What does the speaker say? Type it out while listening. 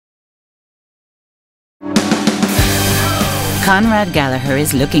Conrad Gallagher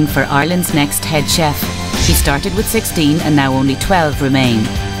is looking for Ireland's next head chef. He started with 16 and now only 12 remain.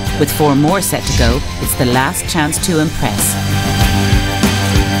 With 4 more set to go, it's the last chance to impress.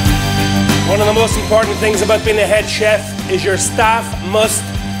 One of the most important things about being a head chef is your staff must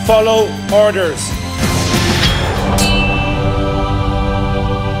follow orders.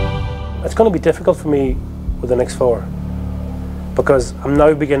 It's going to be difficult for me with the next 4 because I'm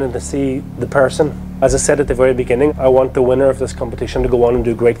now beginning to see the person. As I said at the very beginning, I want the winner of this competition to go on and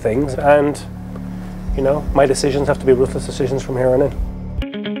do great things, and you know, my decisions have to be ruthless decisions from here on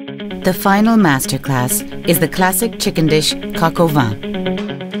in. The final masterclass is the classic chicken dish coq au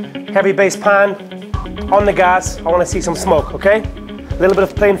vin. Heavy base pan, on the gas. I want to see some smoke, okay? A little bit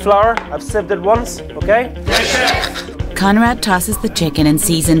of plain flour. I've sieved it once, okay? Conrad tosses the chicken in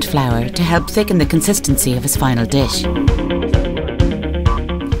seasoned flour to help thicken the consistency of his final dish.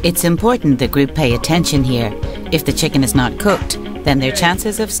 It's important the group pay attention here. If the chicken is not cooked, then their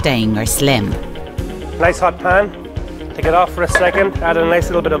chances of staying are slim. Nice hot pan. Take it off for a second. Add a nice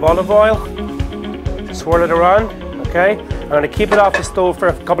little bit of olive oil. Swirl it around, okay? I'm going to keep it off the stove for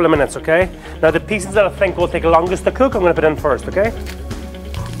a couple of minutes, okay? Now the pieces that I think will take longest to cook, I'm going to put in first, okay?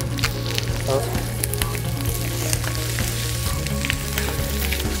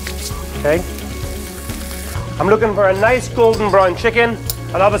 Okay. I'm looking for a nice golden brown chicken,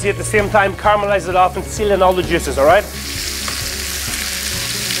 and obviously at the same time caramelize it off and seal in all the juices, all right?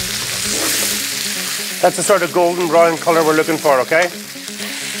 That's the sort of golden brown colour we're looking for, okay?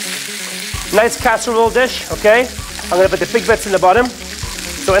 Nice casserole dish, okay? I'm going to put the big bits in the bottom.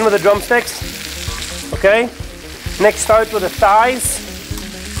 So in with the drumsticks, okay? Next out with the thighs,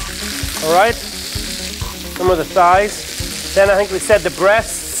 all right? In with the thighs. Then I think we said the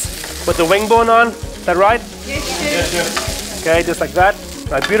breasts with the wing bone on. Is that right? Yes. Okay, just like that.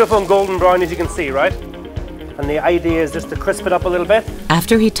 Now, beautiful and golden brown, as you can see, right? And the idea is just to crisp it up a little bit.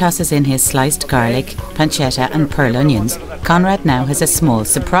 After he tosses in his sliced garlic, pancetta and pearl onions, Conrad now has a small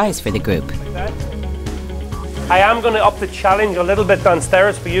surprise for the group. I am going to up the challenge a little bit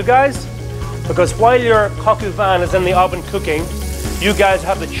downstairs for you guys, because while your coq au vin is in the oven cooking, you guys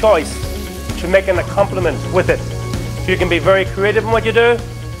have the choice to make an accompaniment with it. You can be very creative in what you do.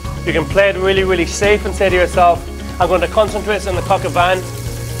 You can play it really, really safe and say to yourself, I'm going to concentrate on the coq au vin.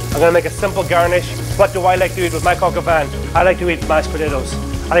 I'm going to make a simple garnish. What do I like to eat with my coq au vin? I like to eat mashed potatoes.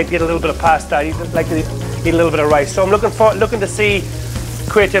 I like to eat a little bit of pasta. I like to eat a little bit of rice. So I'm looking to see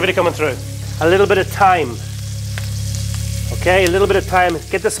creativity coming through. A little bit of time. Okay, a little bit of time.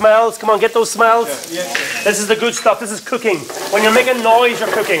 Get the smells. Come on, get those smells. Yes. This is the good stuff. This is cooking. When you're making noise,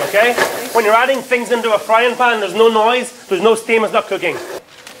 you're cooking, okay? When you're adding things into a frying pan, there's no noise, there's no steam, it's not cooking.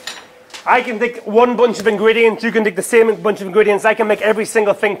 I can take one bunch of ingredients, you can take the same bunch of ingredients. I can make every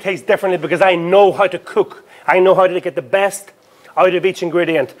single thing taste differently because I know how to cook. I know how to get the best out of each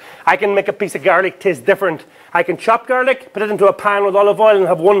ingredient. I can make a piece of garlic taste different. I can chop garlic, put it into a pan with olive oil and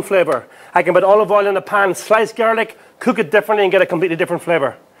have one flavour. I can put olive oil in a pan, slice garlic, cook it differently and get a completely different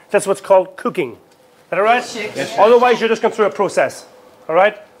flavour. That's what's called cooking. Is that all right? Yes. Otherwise, you're just going through a process. All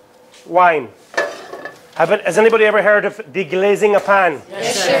right? Wine. Has anybody ever heard of deglazing a pan?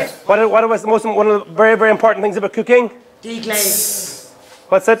 Yes, sir. What was one of the very, very important things about cooking? Deglaze.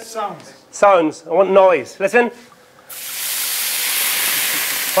 What's it? Sounds. Sounds. I want noise. Listen.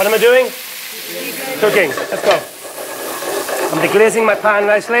 What am I doing? Cooking. Let's go. I'm deglazing my pan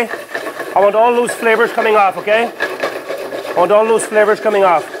nicely. I want all those flavours coming off, okay? I want all those flavours coming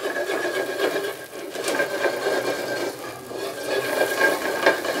off.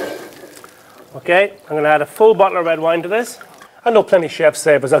 Okay, I'm going to add a full bottle of red wine to this. I know plenty of chefs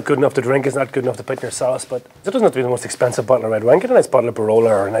say if it's not good enough to drink, it's not good enough to put in your sauce, but it doesn't have to be the most expensive bottle of red wine. Get a nice bottle of Barolo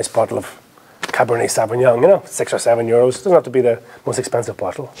or a nice bottle of Cabernet Sauvignon, you know, €6 or €7. It doesn't have to be the most expensive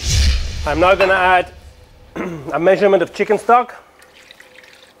bottle. I'm now going to add a measurement of chicken stock.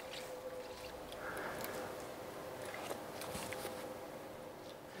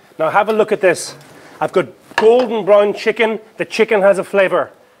 Now have a look at this. I've got golden brown chicken. The chicken has a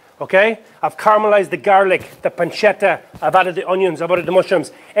flavour. Okay? I've caramelized the garlic, the pancetta, I've added the onions, I've added the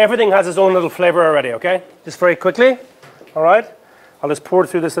mushrooms. Everything has its own little flavour already, okay? Just very quickly. All right? I'll just pour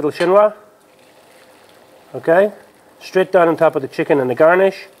through this little chinois. Okay? Straight down on top of the chicken and the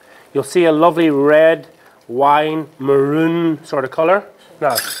garnish. You'll see a lovely red, wine, maroon sort of colour.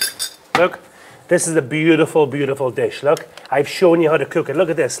 Now, look. This is a beautiful, beautiful dish. Look. I've shown you how to cook it. Look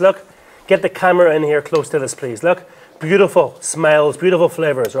at this. Look. Get the camera in here close to this, please. Look. Beautiful smells, beautiful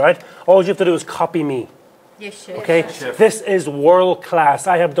flavours, right? All you have to do is copy me. Yes, chef. Okay? Yes, this is world class.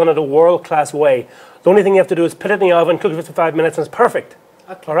 I have done it a world class way. The only thing you have to do is put it in the oven, cook it for 5 minutes, and it's perfect.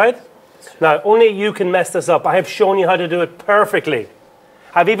 Okay. All right? Now, only you can mess this up. I have shown you how to do it perfectly.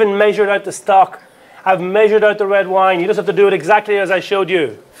 I've even measured out the stock. I've measured out the red wine. You just have to do it exactly as I showed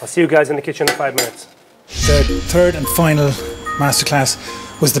you. I'll see you guys in the kitchen in 5 minutes. The third and final masterclass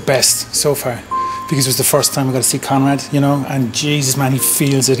was the best so far, because it was the first time I got to see Conrad, you know, and Jesus, man, he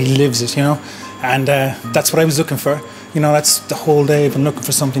feels it, he lives it, you know, and that's what I was looking for. You know, that's the whole day I've been looking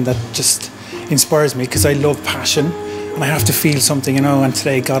for something that just inspires me, because I love passion and I have to feel something, you know, and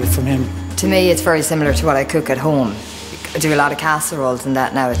today I got it from him. To me, it's very similar to what I cook at home. I do a lot of casseroles and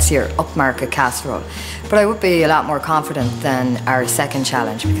that now, it's your upmarket casserole. But I would be a lot more confident than our second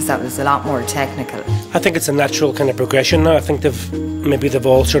challenge, because that was a lot more technical. I think it's a natural kind of progression now. I think they've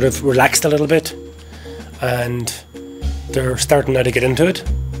all sort of relaxed a little bit and they're starting now to get into it.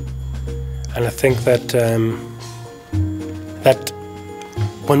 And I think that that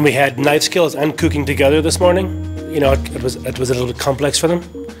when we had knife skills and cooking together this morning, you know, it was a little bit complex for them.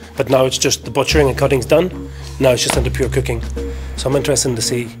 But now it's just the butchering and cutting's done. Now it's just into pure cooking. So I'm interested to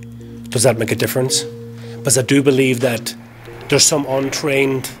see, does that make a difference? Because I do believe that there's some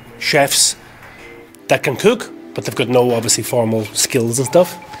untrained chefs that can cook, but they've got no obviously formal skills and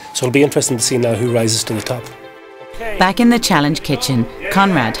stuff. So it'll be interesting to see now who rises to the top. Back in the challenge kitchen,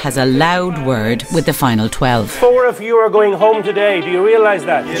 Conrad has a loud word with the final 12. 4 of you are going home today. Do you realise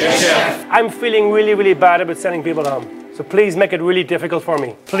that? Yes, Chef. I'm feeling really, really bad about sending people home. So please make it really difficult for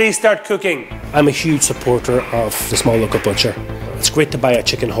me. Please start cooking. I'm a huge supporter of the small local butcher. It's great to buy a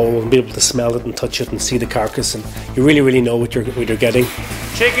chicken whole and be able to smell it and touch it and see the carcass, and you really, really know what you're getting.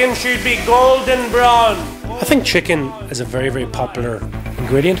 Chicken should be golden brown. I think chicken is a very, very popular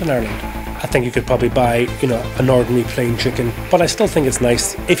ingredient in Ireland. I think you could probably buy, you know, an ordinary plain chicken, but I still think it's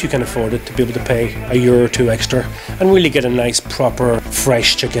nice, if you can afford it, to be able to pay €1 or €2 extra and really get a nice, proper,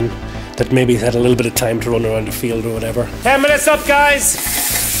 fresh chicken that maybe has had a little bit of time to run around the field or whatever. 10 minutes up, guys!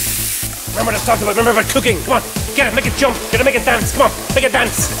 Remember about cooking. Come on, get it, make it jump, get it, make it dance. Come on, make it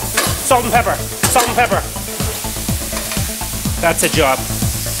dance. Salt and pepper, salt and pepper. That's a job.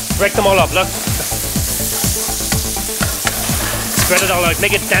 Break them all up, look. Spread it all out,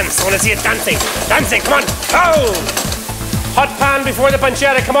 make it dance. I want to see it dancing. Dancing, come on. Oh! Hot pan before the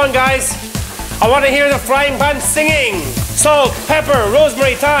pancetta, come on, guys. I want to hear the frying pan singing. Salt, pepper,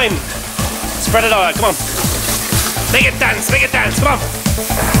 rosemary, thyme. Spread it all out, come on. Make it dance, come on.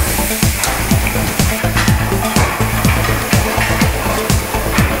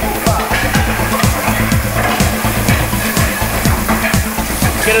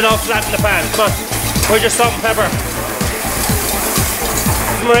 Get it all flat in the pan, come on. Where's your salt and pepper?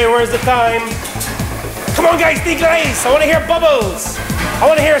 Rosemary, where's the thyme? Come on, guys, deglaze. I want to hear bubbles. I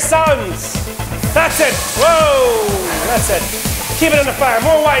want to hear sounds. That's it. Whoa, that's it. Keep it on the fire.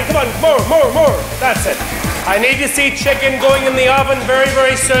 More wine. Come on. More. That's it. I need to see chicken going in the oven very,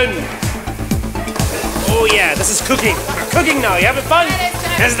 very soon. Oh yeah, this is cooking. We're cooking now. You having fun?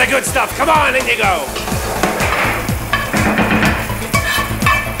 This is the good stuff. Come on, in you go.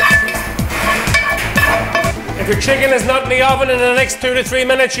 If your chicken is not in the oven in the next 2 to 3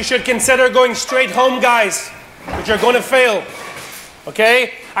 minutes, you should consider going straight home, guys. But you're going to fail.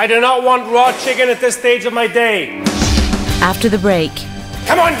 Okay? I do not want raw chicken at this stage of my day. After the break,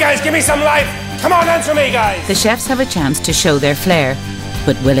 come on, guys, give me some life. Come on, answer me, guys. the chefs have a chance to show their flair,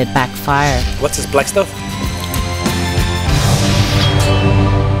 but will it backfire? What's this black stuff?